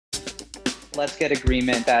let's get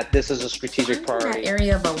agreement that this is a strategic priority. That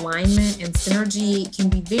area of alignment and synergy can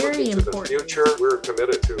be very important. In the future, we're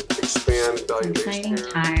committed to expand value-based care. Exciting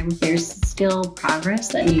time. There's still progress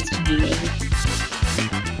that needs to be made.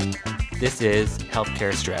 This is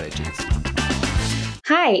Healthcare Strategies.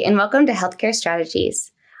 Hi, and welcome to Healthcare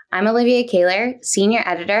Strategies. I'm Olivia Kaler, Senior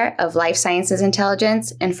Editor of Life Sciences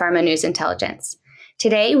Intelligence and Pharma News Intelligence.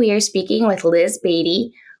 Today, we are speaking with Liz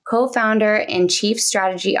Beatty, co-founder and Chief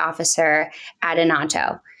Strategy Officer at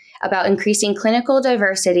Inato, about increasing clinical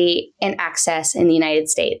diversity and access in the United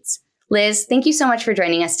States. Liz, thank you so much for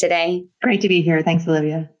joining us today. Great to be here. Thanks,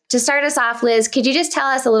 Olivia. To start us off, Liz, could you just tell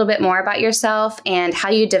us a little bit more about yourself and how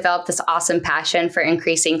you developed this awesome passion for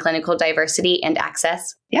increasing clinical diversity and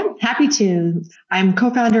access? Yeah, happy to. I'm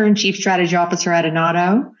co-founder and Chief Strategy Officer at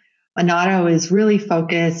Inato. Inato is really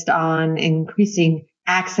focused on increasing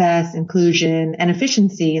access, inclusion, and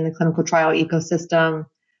efficiency in the clinical trial ecosystem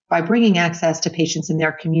by bringing access to patients in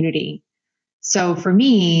their community. So for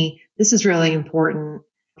me, this is really important.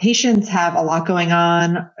 Patients have a lot going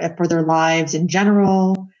on for their lives in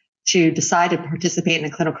general. To decide to participate in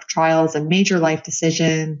a clinical trial is a major life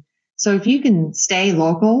decision. So if you can stay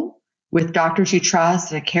local with doctors you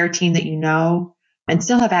trust and a care team that you know, and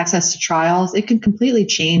still have access to trials, it can completely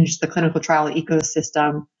change the clinical trial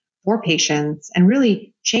ecosystem for patients and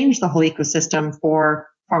really change the whole ecosystem for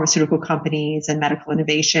pharmaceutical companies and medical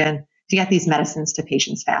innovation to get these medicines to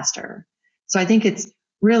patients faster. So I think it's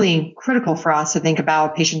really critical for us to think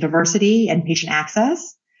about patient diversity and patient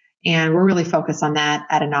access. And we're really focused on that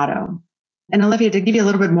at Inato. And Olivia, to give you a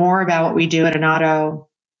little bit more about what we do at Inato,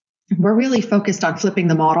 we're really focused on flipping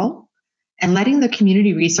the model and letting the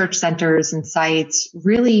community research centers and sites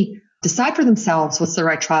really decide for themselves what's the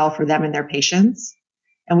right trial for them and their patients.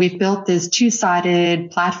 And we've built this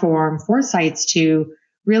two-sided platform for sites to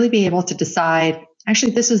really be able to decide,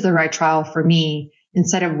 actually, this is the right trial for me,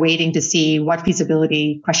 instead of waiting to see what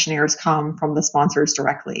feasibility questionnaires come from the sponsors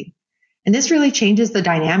directly. And this really changes the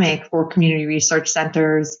dynamic for community research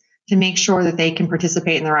centers to make sure that they can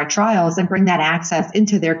participate in the right trials and bring that access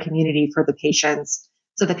into their community for the patients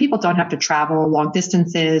so that people don't have to travel long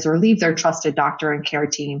distances or leave their trusted doctor and care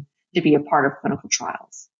team to be a part of clinical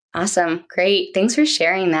trials. Awesome. Great. Thanks for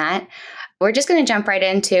sharing that. We're just going to jump right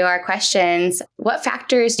into our questions. What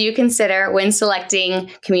factors do you consider when selecting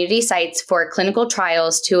community sites for clinical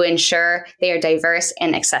trials to ensure they are diverse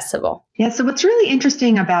and accessible? Yeah, so what's really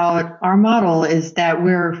interesting about our model is that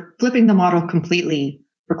we're flipping the model completely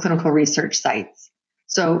for clinical research sites.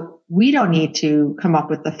 So we don't need to come up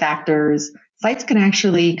with the factors. Sites can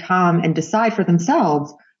actually come and decide for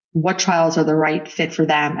themselves what trials are the right fit for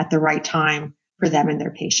them at the right time for them and their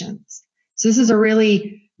patients. So this is a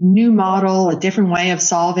really new model, a different way of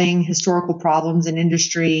solving historical problems in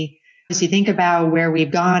industry. As you think about where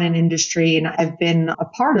we've gone in industry, and I've been a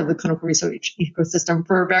part of the clinical research ecosystem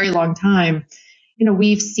for a very long time,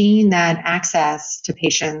 we've seen that access to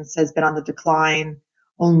patients has been on the decline.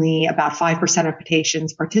 Only about 5% of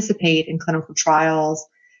patients participate in clinical trials.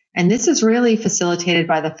 And this is really facilitated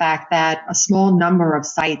by the fact that a small number of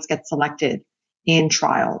sites get selected in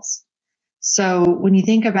trials. So when you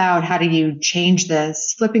think about how do you change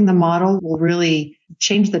this, flipping the model will really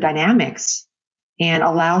change the dynamics and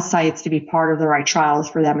allow sites to be part of the right trials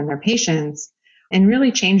for them and their patients and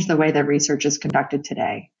really change the way that research is conducted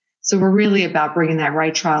today. So we're really about bringing that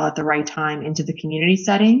right trial at the right time into the community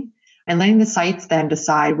setting and letting the sites then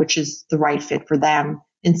decide which is the right fit for them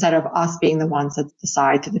instead of us being the ones that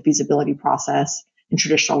decide through the feasibility process in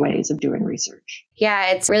traditional ways of doing research.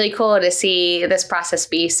 Yeah, it's really cool to see this process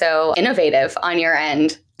be so innovative on your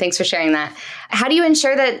end. Thanks for sharing that. How do you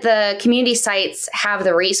ensure that the community sites have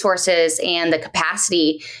the resources and the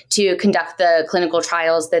capacity to conduct the clinical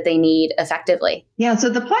trials that they need effectively? Yeah, so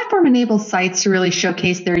the platform enables sites to really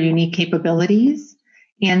showcase their unique capabilities.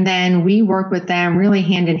 And then we work with them really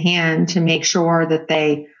hand in hand to make sure that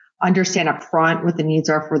they understand up front what the needs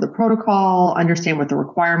are for the protocol, understand what the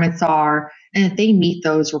requirements are, and that they meet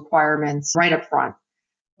those requirements right up front.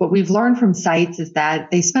 What we've learned from sites is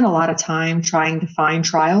that they spend a lot of time trying to find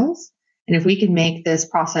trials. And if we can make this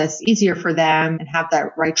process easier for them and have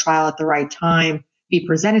that right trial at the right time be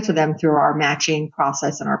presented to them through our matching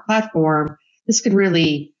process and our platform, this could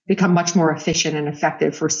really become much more efficient and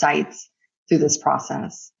effective for sites through this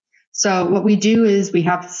process. So what we do is we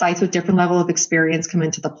have sites with different level of experience come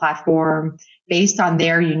into the platform based on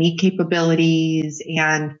their unique capabilities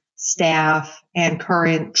and staff and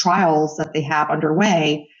current trials that they have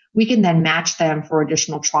underway. We can then match them for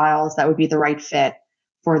additional trials that would be the right fit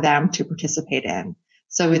for them to participate in.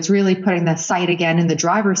 So it's really putting the site again in the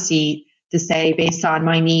driver's seat to say, based on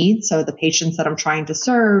my needs, so the patients that I'm trying to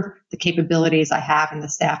serve, the capabilities I have and the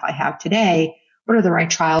staff I have today, what are the right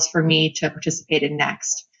trials for me to participate in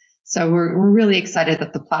next? So we're really excited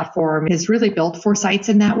that the platform is really built for sites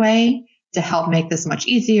in that way to help make this much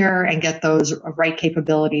easier and get those right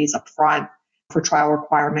capabilities up front for trial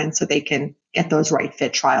requirements so they can get those right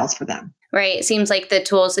fit trials for them. Right. It seems like the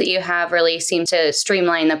tools that you have really seem to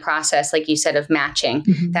streamline the process, like you said, of matching.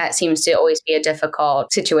 Mm-hmm. That seems to always be a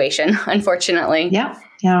difficult situation, unfortunately. Yeah.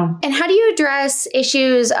 And how do you address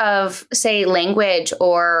issues of, say, language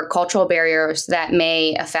or cultural barriers that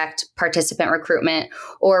may affect participant recruitment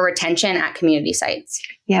or retention at community sites?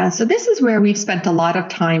 Yeah. So this is where we've spent a lot of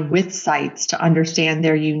time with sites to understand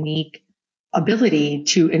their unique ability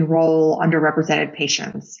to enroll underrepresented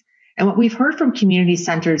patients. And what we've heard from community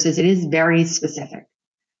centers is it is very specific.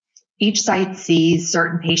 Each site sees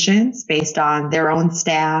certain patients based on their own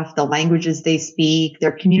staff, the languages they speak,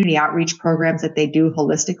 their community outreach programs that they do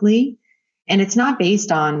holistically. And it's not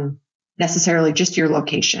based on necessarily just your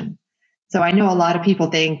location. So I know a lot of people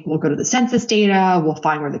think we'll go to the census data, we'll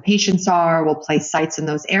find where the patients are, we'll place sites in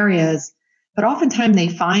those areas. But oftentimes they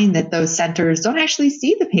find that those centers don't actually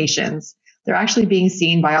see the patients. They're actually being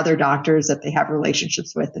seen by other doctors that they have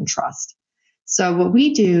relationships with and trust. So what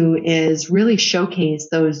we do is really showcase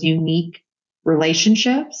those unique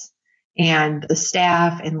relationships and the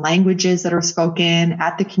staff and languages that are spoken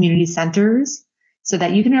at the community centers so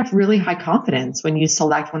that you can have really high confidence when you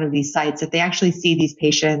select one of these sites that they actually see these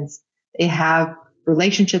patients, they have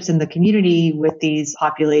relationships in the community with these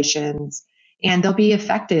populations, and they'll be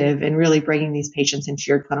effective in really bringing these patients into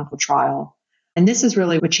your clinical trial. And this is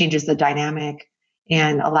really what changes the dynamic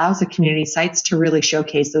and allows the community sites to really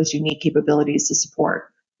showcase those unique capabilities to support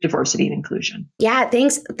diversity and inclusion. Yeah,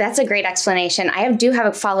 thanks. That's a great explanation. I do have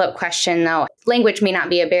a follow-up question, though. Language may not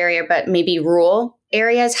be a barrier, but maybe rural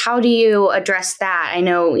areas. How do you address that? I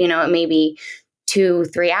know, it may be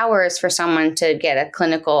 2-3 hours for someone to get a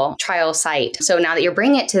clinical trial site. So now that you're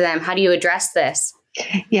bringing it to them, how do you address this?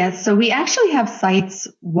 Yes, so we actually have sites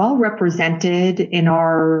well represented in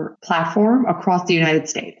our platform across the United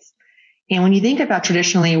States. And when you think about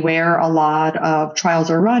traditionally where a lot of trials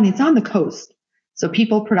are run, it's on the coast. So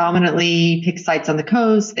people predominantly pick sites on the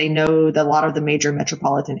coast. They know that a lot of the major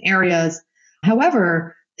metropolitan areas.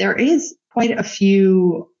 However, there is quite a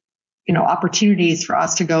few, opportunities for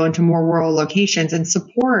us to go into more rural locations and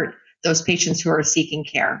support those patients who are seeking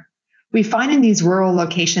care. We find in these rural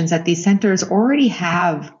locations that these centers already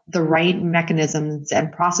have the right mechanisms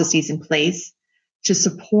and processes in place to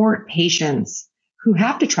support patients who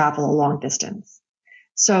have to travel a long distance.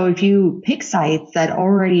 So if you pick sites that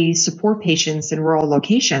already support patients in rural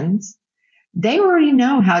locations, they already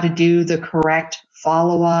know how to do the correct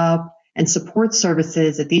follow-up and support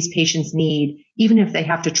services that these patients need, even if they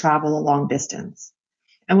have to travel a long distance.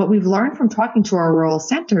 And what we've learned from talking to our rural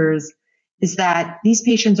centers is that these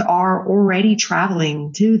patients are already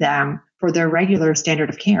traveling to them for their regular standard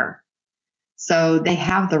of care. So they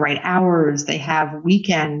have the right hours, they have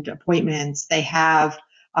weekend appointments, they have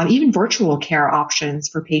even virtual care options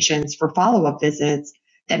for patients for follow-up visits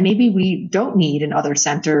that maybe we don't need in other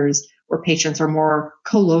centers where patients are more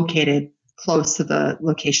co-located close to the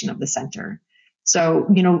location of the center. So,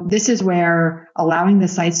 this is where allowing the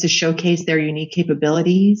sites to showcase their unique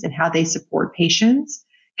capabilities and how they support patients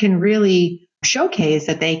can really showcase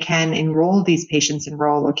that they can enroll these patients in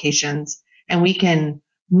rural locations, and we can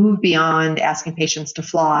move beyond asking patients to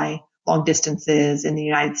fly long distances in the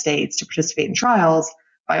United States to participate in trials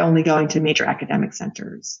by only going to major academic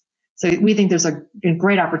centers. So we think there's a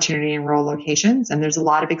great opportunity in rural locations, and there's a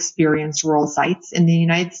lot of experienced rural sites in the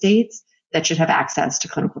United States that should have access to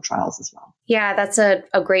clinical trials as well. Yeah, that's a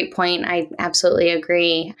great point. I absolutely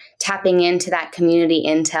agree. Tapping into that community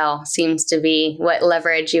intel seems to be what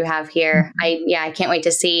leverage you have here. Mm-hmm. I can't wait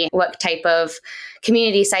to see what type of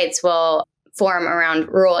community sites will form around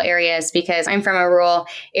rural areas, because I'm from a rural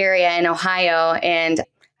area in Ohio, and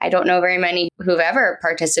I don't know very many who've ever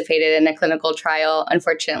participated in a clinical trial,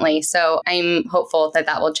 unfortunately. So I'm hopeful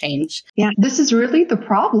that will change. Yeah, this is really the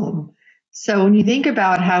problem. So when you think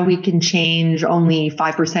about how we can change only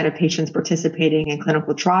 5% of patients participating in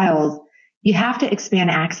clinical trials, you have to expand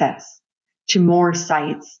access to more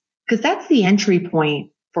sites, because that's the entry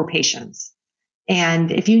point for patients. And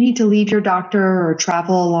if you need to leave your doctor or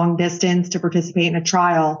travel a long distance to participate in a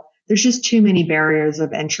trial, there's just too many barriers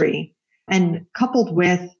of entry. And coupled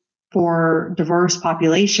with, for diverse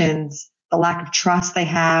populations, the lack of trust they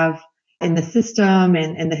have in the system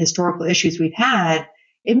and the historical issues we've had,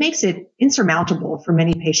 it makes it insurmountable for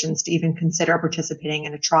many patients to even consider participating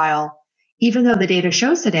in a trial, even though the data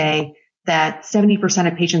shows today that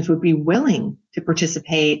 70% of patients would be willing to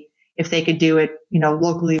participate if they could do it,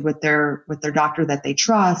 locally with their doctor that they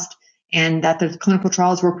trust, and that the clinical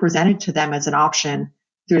trials were presented to them as an option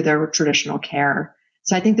through their traditional care.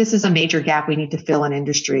 So I think this is a major gap we need to fill in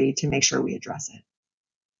industry to make sure we address it.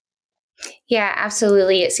 Yeah,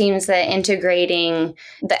 absolutely. It seems that integrating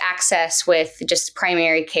the access with just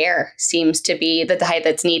primary care seems to be the diet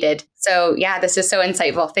that's needed. So yeah, this is so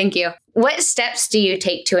insightful. Thank you. What steps do you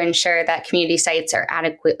take to ensure that community sites are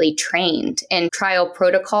adequately trained in trial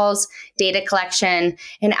protocols, data collection,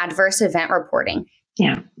 and adverse event reporting?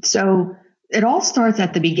 Yeah. So it all starts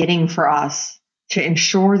at the beginning for us to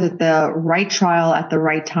ensure that the right trial at the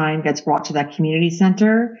right time gets brought to that community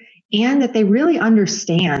center and that they really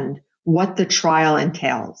understand what the trial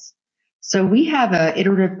entails. So we have an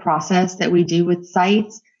iterative process that we do with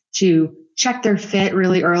sites to check their fit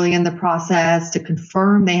really early in the process, to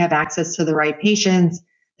confirm they have access to the right patients,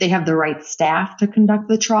 they have the right staff to conduct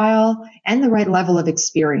the trial, and the right level of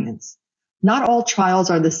experience. Not all trials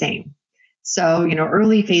are the same. So,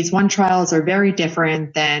 early phase 1 trials are very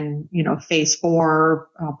different than, phase 4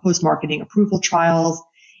 post-marketing approval trials.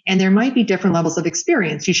 And there might be different levels of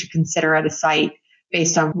experience you should consider at a site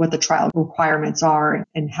based on what the trial requirements are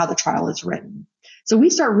and how the trial is written. So we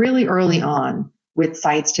start really early on with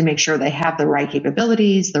sites to make sure they have the right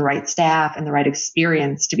capabilities, the right staff, and the right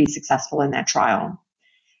experience to be successful in that trial.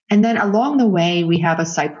 And then along the way, we have a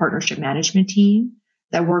site partnership management team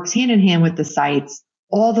that works hand in hand with the sites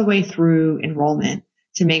all the way through enrollment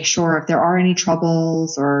to make sure if there are any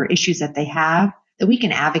troubles or issues that they have, that we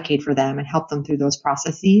can advocate for them and help them through those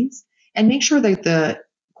processes and make sure that the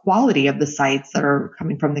quality of the sites that are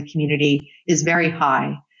coming from the community is very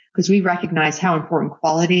high, because we recognize how important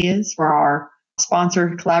quality is for our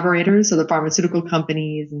sponsor collaborators, so the pharmaceutical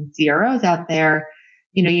companies and CROs out there.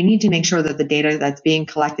 You need to make sure that the data that's being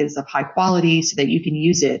collected is of high quality so that you can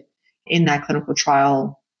use it in that clinical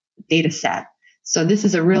trial data set. So this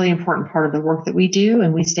is a really important part of the work that we do,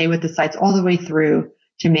 and we stay with the sites all the way through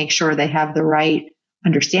to make sure they have the right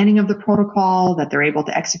understanding of the protocol, that they're able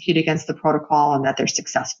to execute against the protocol, and that they're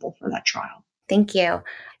successful for that trial. Thank you.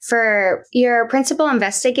 For your principal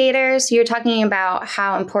investigators, you're talking about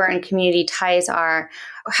how important community ties are.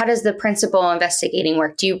 How does the principal investigating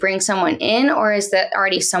work? Do you bring someone in, or is that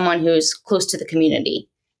already someone who's close to the community?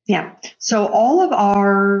 Yeah. So all of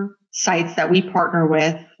our sites that we partner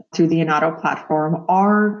with through the Inato platform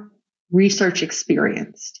are research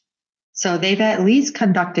experienced. So they've at least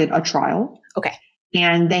conducted a trial. Okay.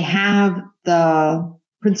 And they have the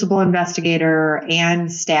principal investigator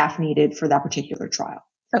and staff needed for that particular trial.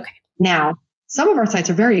 Okay. Now, some of our sites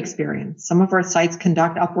are very experienced. Some of our sites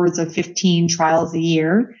conduct upwards of 15 trials a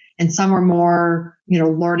year, and some are more,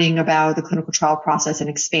 learning about the clinical trial process and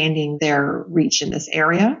expanding their reach in this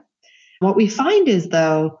area. What we find is,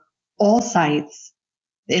 though, all sites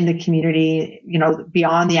in the community,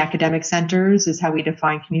 beyond the academic centers is how we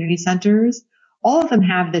define community centers. All of them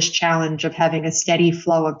have this challenge of having a steady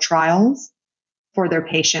flow of trials for their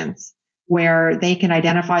patients where they can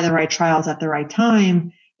identify the right trials at the right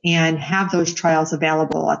time and have those trials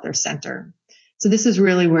available at their center. So this is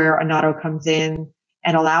really where Inato comes in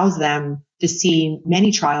and allows them to see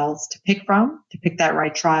many trials to pick from, to pick that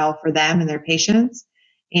right trial for them and their patients,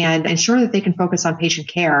 and ensure that they can focus on patient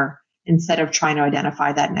care instead of trying to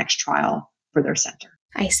identify that next trial for their center.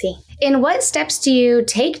 I see. And what steps do you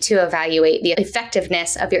take to evaluate the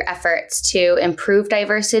effectiveness of your efforts to improve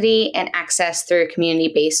diversity and access through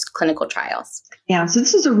community-based clinical trials? Yeah, so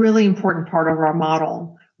this is a really important part of our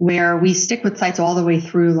model where we stick with sites all the way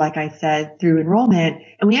through, like I said, through enrollment,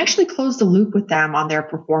 and we actually close the loop with them on their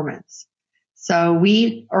performance. So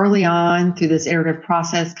we early on through this iterative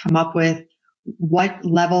process come up with what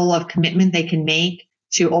level of commitment they can make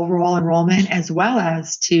to overall enrollment as well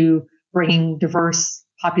as to bringing diverse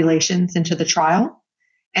populations into the trial.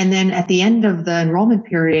 And then at the end of the enrollment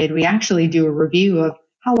period, we actually do a review of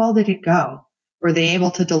how well did it go? Were they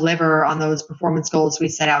able to deliver on those performance goals we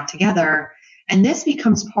set out together? And this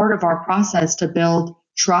becomes part of our process to build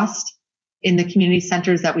trust in the community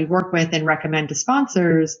centers that we work with and recommend to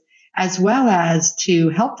sponsors, as well as to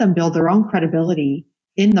help them build their own credibility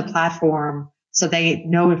in the platform so they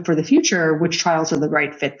know for the future which trials are the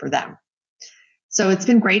right fit for them. So it's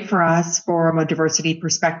been great for us from a diversity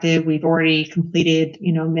perspective. We've already completed,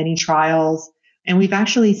 many trials, and we've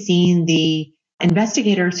actually seen the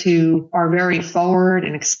investigators who are very forward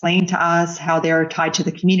and explain to us how they're tied to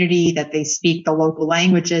the community, that they speak the local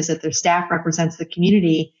languages, that their staff represents the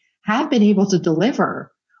community, have been able to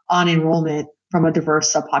deliver on enrollment from a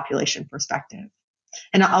diverse subpopulation perspective.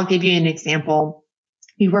 And I'll give you an example.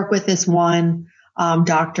 We work with this one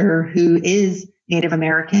doctor who is Native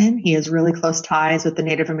American. He has really close ties with the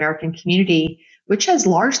Native American community, which has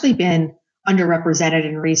largely been underrepresented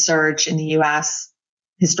in research in the U.S.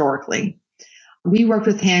 historically. We worked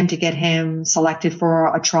with him to get him selected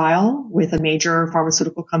for a trial with a major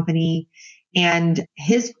pharmaceutical company. And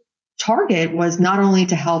his target was not only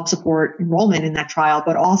to help support enrollment in that trial,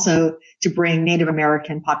 but also to bring Native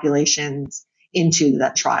American populations into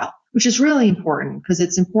that trial, which is really important because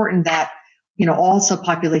it's important that, all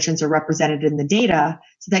subpopulations are represented in the data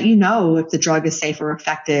so that if the drug is safe or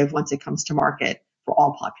effective once it comes to market for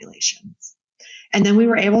all populations. And then we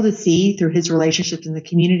were able to see through his relationships in the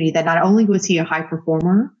community that not only was he a high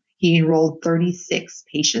performer, he enrolled 36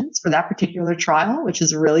 patients for that particular trial, which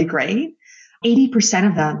is really great. 80%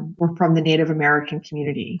 of them were from the Native American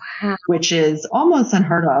community, wow, which is almost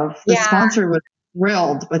unheard of. The sponsor was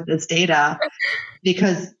thrilled with this data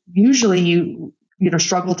because usually you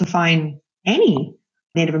struggle to find any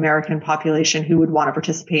Native American population who would want to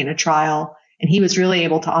participate in a trial. And he was really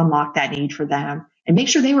able to unlock that need for them and make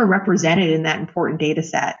sure they were represented in that important data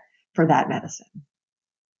set for that medicine.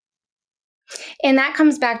 And that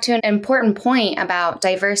comes back to an important point about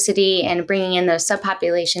diversity and bringing in those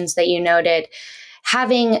subpopulations that you noted.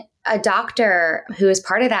 Having a doctor who is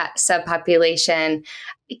part of that subpopulation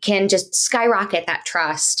can just skyrocket that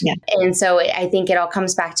trust. Yeah. And so I think it all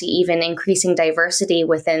comes back to even increasing diversity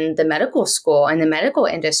within the medical school and the medical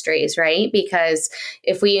industries, right? Because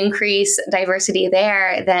if we increase diversity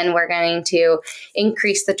there, then we're going to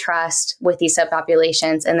increase the trust with these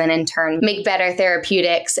subpopulations and then in turn make better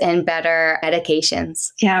therapeutics and better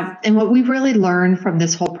medications. Yeah. And what we've really learned from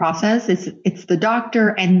this whole process is it's the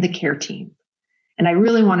doctor and the care team. And I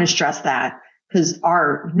really want to stress that because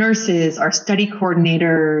our nurses, our study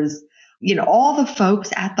coordinators, all the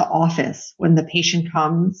folks at the office when the patient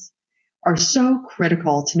comes are so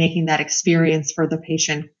critical to making that experience for the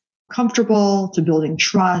patient comfortable, to building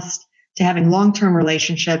trust, to having long-term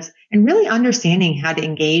relationships, and really understanding how to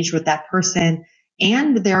engage with that person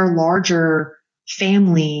and their larger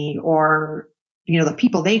family or, the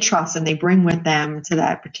people they trust and they bring with them to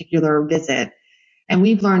that particular visit. And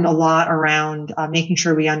we've learned a lot around making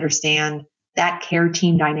sure we understand that care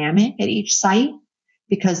team dynamic at each site,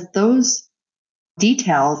 because those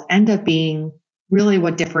details end up being really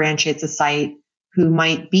what differentiates a site who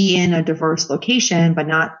might be in a diverse location, but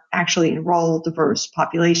not actually enroll diverse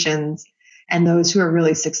populations, and those who are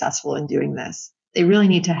really successful in doing this. They really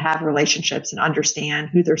need to have relationships and understand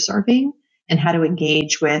who they're serving and how to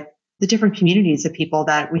engage with the different communities of people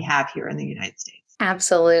that we have here in the United States.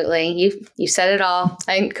 Absolutely. You said it all.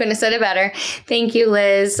 I couldn't have said it better. Thank you,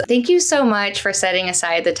 Liz. Thank you so much for setting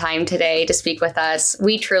aside the time today to speak with us.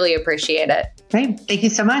 We truly appreciate it. Great. Thank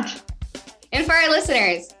you so much. And for our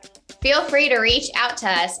listeners, feel free to reach out to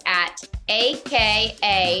us at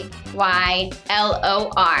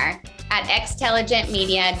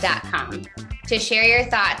akaylor@xtelligentmedia.com to share your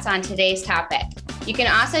thoughts on today's topic. You can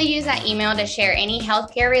also use that email to share any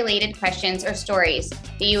healthcare-related questions or stories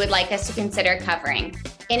that you would like us to consider covering.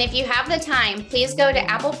 And if you have the time, please go to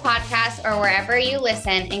Apple Podcasts or wherever you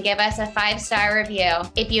listen and give us a 5-star review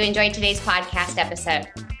if you enjoyed today's podcast episode.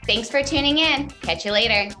 Thanks for tuning in. Catch you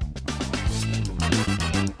later.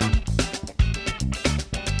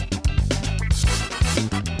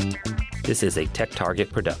 This is a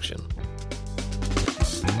TechTarget production.